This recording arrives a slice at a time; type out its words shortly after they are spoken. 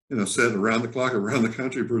said around the clock, around the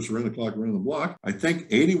country versus around the clock, around the block. I think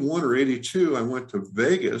 81 or 82, I went to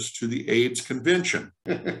Vegas to the AIDS convention.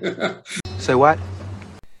 Say what?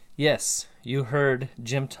 Yes, you heard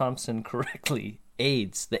Jim Thompson correctly.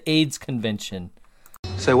 AIDS, the AIDS convention.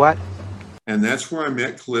 Say what? And that's where I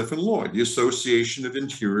met Cliff and Lloyd, the Association of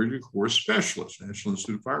Interior Decor Specialists, National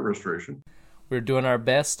Institute of Fire Restoration. We're doing our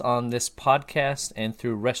best on this podcast and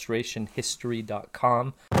through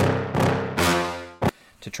restorationhistory.com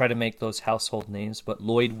to try to make those household names. But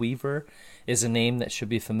Lloyd Weaver is a name that should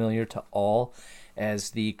be familiar to all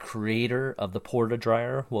as the creator of the Porta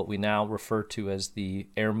Dryer, what we now refer to as the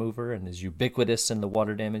air mover, and is ubiquitous in the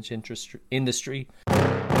water damage industry.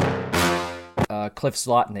 Cliff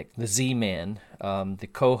Zlotnick, the Z-Man, the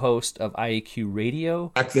co-host of IAQ Radio.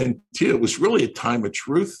 Back then, too, it was really a time of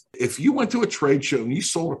truth. If you went to a trade show and you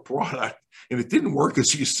sold a product and it didn't work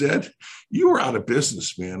as you said, you were out of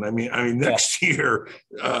business, man. I mean, next year,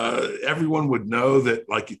 everyone would know that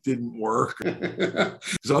like it didn't work.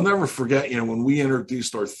 Because I'll never forget, when we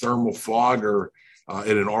introduced our thermal fogger at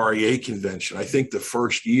an REA convention. I think the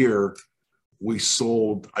first year we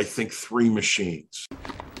sold, 3 machines.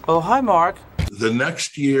 Oh, hi, Mark. The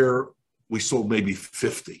next year, we sold maybe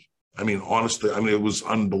 50. Honestly, it was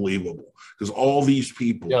unbelievable because all these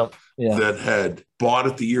people that had bought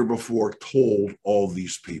it the year before told all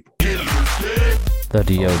these people. The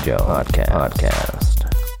Diojo Podcast.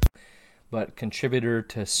 But contributor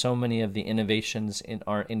to so many of the innovations in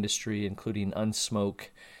our industry, including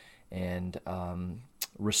Unsmoke and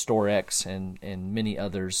RestoreX and many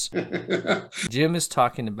others. Jim is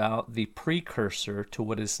talking about the precursor to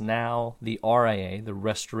what is now the RIA, the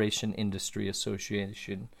Restoration Industry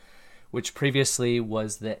Association, which previously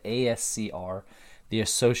was the ASCR, the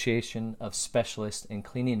Association of Specialists in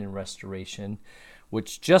Cleaning and Restoration,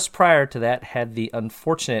 which just prior to that had the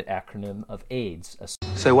unfortunate acronym of AIDS.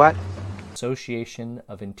 Say what? Association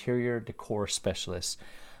of Interior Decor Specialists.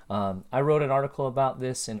 I wrote an article about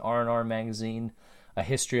this in R&R Magazine, A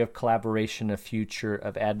History of Collaboration, A Future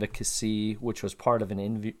of Advocacy, which was part of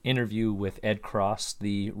an interview with Ed Cross,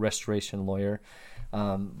 the restoration lawyer.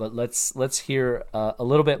 But let's hear a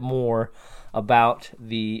little bit more about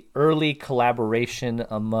the early collaboration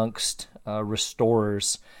amongst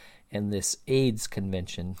restorers and this AIDS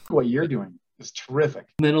convention. What you're doing is terrific.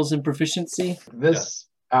 Mentals and proficiency. This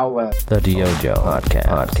outlet, The Diojo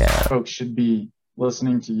Podcast. Folks should be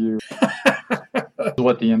listening to you.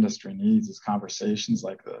 What the industry needs is conversations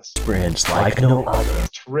like this. Brands like no other.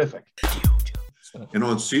 It's terrific. And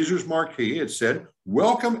on Caesar's marquee, it said,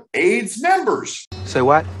 "Welcome AIDS members." Say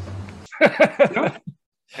what?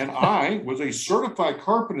 And I was a certified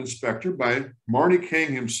carpet inspector by Marty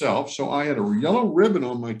King himself. So I had a yellow ribbon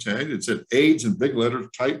on my tag that said AIDS in big letters,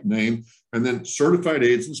 type name, and then certified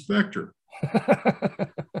AIDS inspector.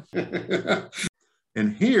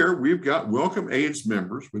 And here we've got welcome AIDS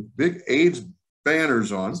members with big AIDS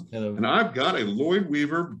banners on. And I've got a Lloyd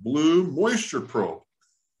Weaver blue moisture probe.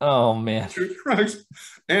 Oh, man.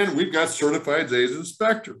 And we've got certified AIDS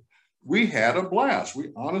inspector. We had a blast.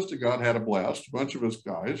 We, honest to God, had a blast. A bunch of us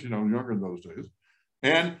guys, younger in those days.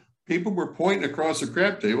 And people were pointing across the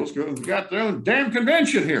crap tables going, "We got their own damn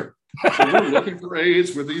convention here." So we're looking for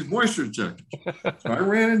AIDS with these moisture detectors. So I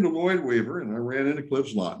ran into Lloyd Weaver and I ran into Cliff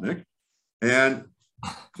Zlotnick. And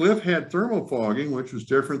Cliff had thermal fogging, which was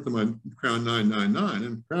different than my Crown 999.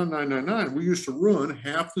 And Crown 999, we used to run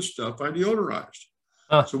half the stuff I deodorized.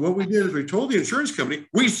 So what we did is we told the insurance company,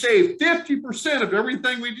 we saved 50% of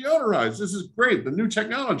everything we deodorize. This is great, the new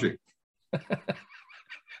technology.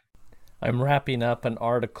 I'm wrapping up an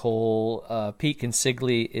article. Pete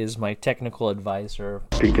Consigli is my technical advisor.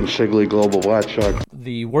 Pete Consigli, Global Watchdog.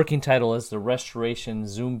 The working title is The Restoration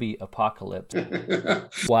Zombie Apocalypse.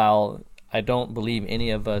 While I don't believe any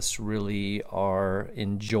of us really are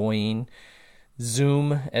enjoying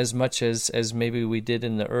Zoom as much as maybe we did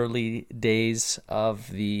in the early days of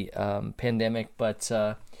the pandemic, but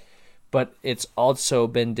it's also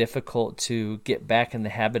been difficult to get back in the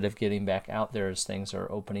habit of getting back out there as things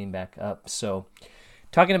are opening back up. So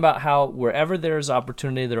talking about how wherever there's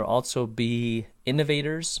opportunity, there will also be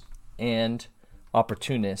innovators and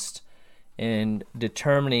opportunists, and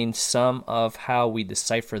determining some of how we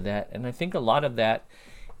decipher that. And I think a lot of that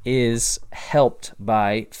is helped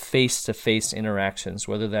by face-to-face interactions,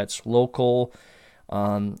 whether that's local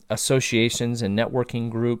associations and networking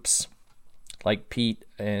groups like Pete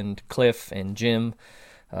and Cliff and Jim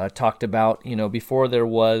talked about. Before there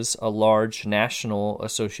was a large national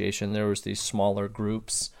association, there was these smaller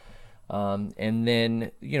groups. And then,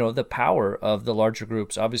 the power of the larger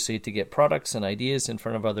groups, obviously, to get products and ideas in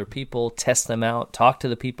front of other people, test them out, talk to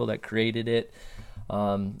the people that created it,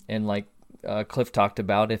 And like Cliff talked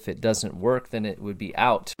about, if it doesn't work, then it would be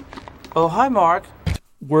out. Oh, hi, Mark.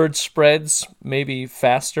 Word spreads maybe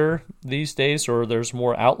faster these days, or there's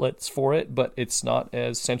more outlets for it, but it's not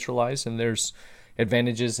as centralized, and there's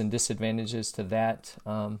advantages and disadvantages to that.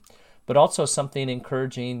 But also something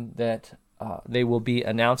encouraging that they will be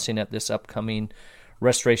announcing at this upcoming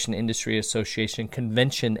Restoration Industry Association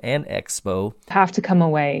convention and expo. Have to come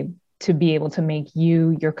away to be able to make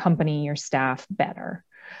you, your company, your staff better.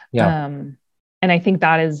 Yeah. And I think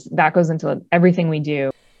that goes into everything we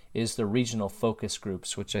do. Is the regional focus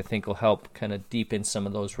groups, which I think will help kind of deepen some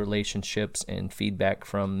of those relationships and feedback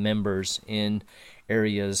from members in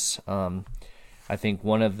areas. I think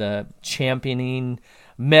one of the championing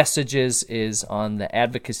messages is on the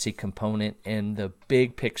advocacy component, and the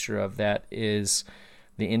big picture of that is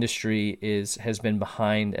the industry has been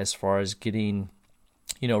behind as far as getting,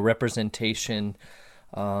 representation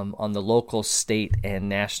on the local, state, and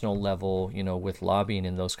national level, with lobbying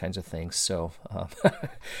and those kinds of things. So,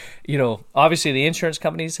 obviously the insurance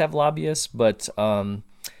companies have lobbyists, but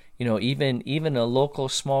even a local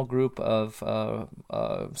small group of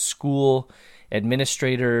school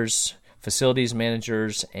administrators, facilities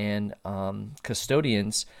managers, and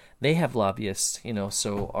custodians, they have lobbyists.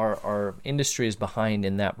 So our industry is behind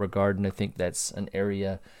in that regard, and I think that's an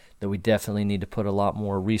area that we definitely need to put a lot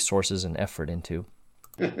more resources and effort into.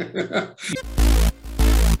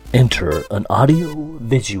 Enter an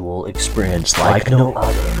audio-visual experience like no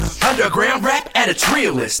other. Underground rap at its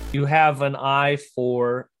realest. You have an eye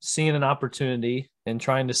for seeing an opportunity and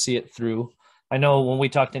trying to see it through. I know when we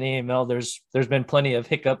talked in AML, there's been plenty of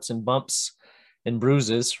hiccups and bumps and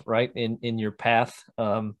bruises, right, in your path.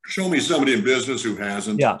 Show me somebody in business who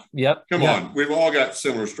hasn't. Yeah. Yep. Come on. We've all got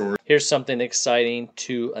similar stories. Here's something exciting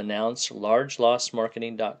to announce.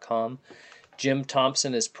 LargeLossMarketing.com. Jim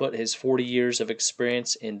Thompson has put his 40 years of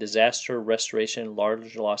experience in disaster restoration,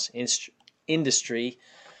 large loss industry,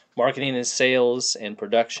 marketing and sales, and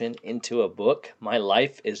production into a book. My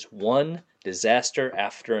life is one disaster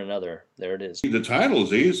after another. There it is. The title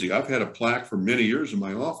is easy. I've had a plaque for many years in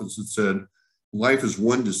my office that said, life is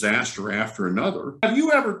one disaster after another. Have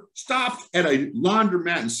you ever stopped at a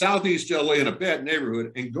laundromat in Southeast LA in a bad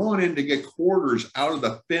neighborhood and gone in to get quarters out of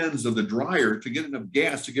the fins of the dryer to get enough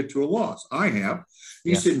gas to get to a loss? I have.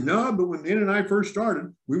 He said, no, but when Ed and I first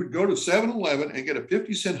started, we would go to 7-Eleven and get a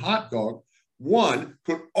 50-cent hot dog,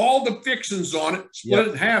 put all the fixings on it, split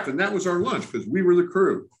it in half, and that was our lunch because we were the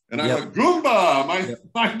crew. And I went, Goomba,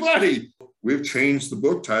 my buddy. We've changed the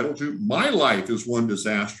book title to My Life is One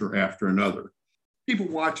Disaster After Another. People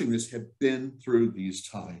watching this have been through these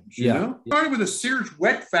times, you know? Started with a Sears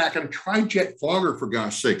wet vac and a tri-jet fogger, for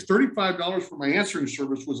gosh sakes. $35 for my answering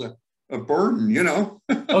service was a burden,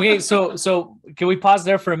 Okay, so can we pause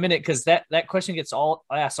there for a minute? Because that question gets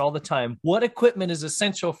asked all the time. What equipment is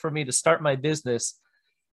essential for me to start my business?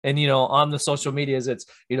 And, on the social medias, it's,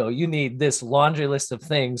 you need this laundry list of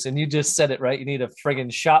things. And you just said it, right? You need a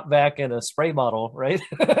friggin' shop vac and a spray bottle, right?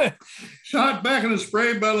 Shot back in a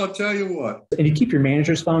spray bottle, I'll tell you what. And you keep your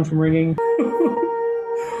manager's phone from ringing.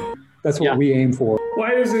 That's what we aim for.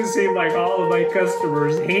 Why does it seem like all of my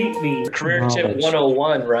customers hate me? Career tip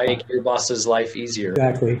 101, right? Make your boss's life easier.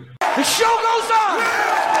 Exactly. The show goes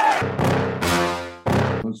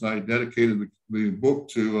on! Once I dedicated the book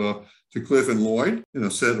to Cliff and Lloyd,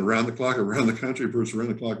 said around the clock, around the country versus around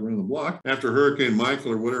the clock, around the block. After Hurricane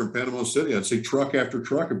Michael or whatever in Panama City, I'd say truck after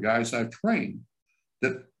truck of guys I've trained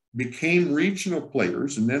that became regional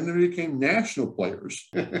players, and then they became national players.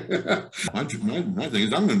 My thing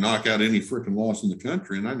is, I'm going to knock out any freaking loss in the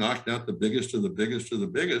country, and I knocked out the biggest of the biggest of the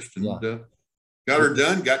biggest, and got her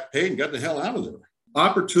done, got paid, and got the hell out of there.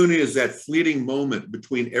 Opportunity is that fleeting moment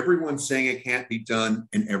between everyone saying it can't be done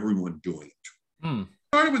and everyone doing it.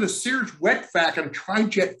 Started with a Sears wet vac and a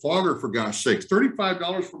tri-jet fogger, for gosh sakes.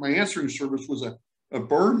 $35 for my answering service was a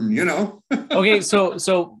burden, Okay,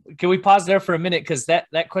 so can we pause there for a minute? Because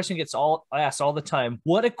that question gets asked all the time.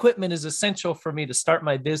 What equipment is essential for me to start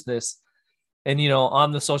my business? And,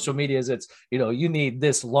 on the social medias, it's, you need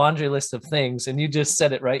this laundry list of things. And you just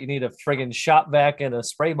said it, right? You need a friggin' shop vac and a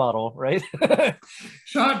spray bottle, right?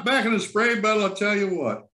 Shot back in a spray bottle, I'll tell you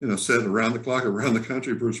what. Said around the clock, around the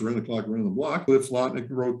country versus around the clock, around the block. Cliff Lotnick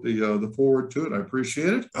wrote the foreword to it. I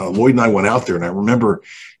appreciate it. Lloyd and I went out there, and I remember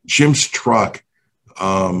Jim's truck.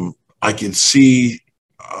 I could see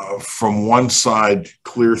from one side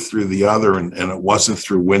clear through the other, and it wasn't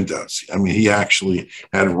through windows. I mean, he actually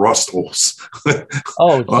had rust holes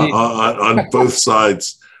on both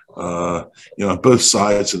sides, on both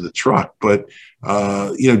sides of the truck. But,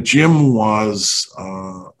 Jim was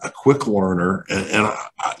a quick learner, and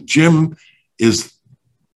Jim is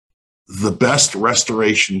the best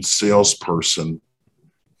restoration salesperson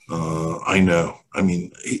I know. I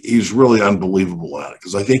mean, he's really unbelievable at it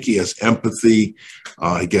because I think he has empathy.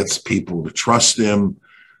 He gets people to trust him.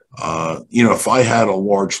 If I had a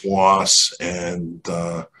large loss and,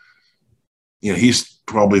 he's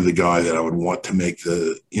probably the guy that I would want to make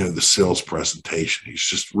the sales presentation. He's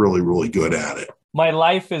just really, really good at it. My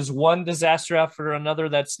life is one disaster after another.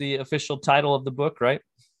 That's the official title of the book, right?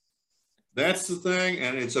 That's the thing.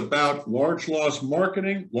 And it's about large loss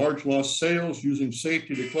marketing, large loss sales, using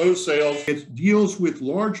safety to close sales. It deals with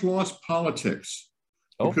large loss politics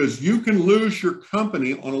because you can lose your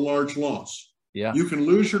company on a large loss. Yeah. You can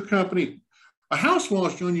lose your company. A house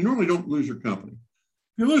loss, John, you normally don't lose your company.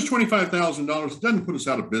 If you lose $25,000, it doesn't put us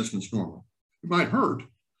out of business normally. It might hurt,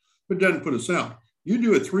 but it doesn't put us out. You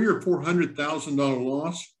do a $300,000 or $400,000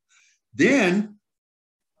 loss, then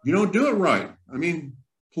you don't do it right. I mean,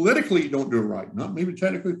 politically, you don't do it right. Not maybe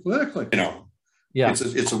technically, politically. Yeah,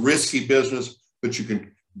 it's a risky business, but you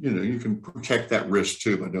can protect that risk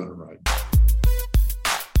too by doing it right.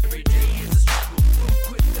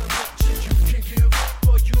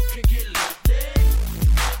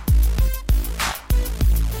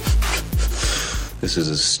 This is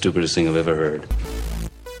the stupidest thing I've ever heard.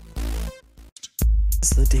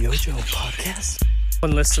 It's the Diojo podcast.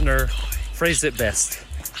 One listener phrased it best.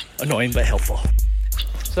 Annoying but helpful.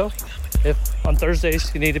 So, if on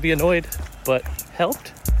Thursdays you need to be annoyed but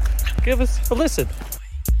helped, give us a listen.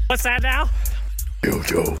 What's that now?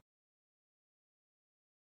 Diojo.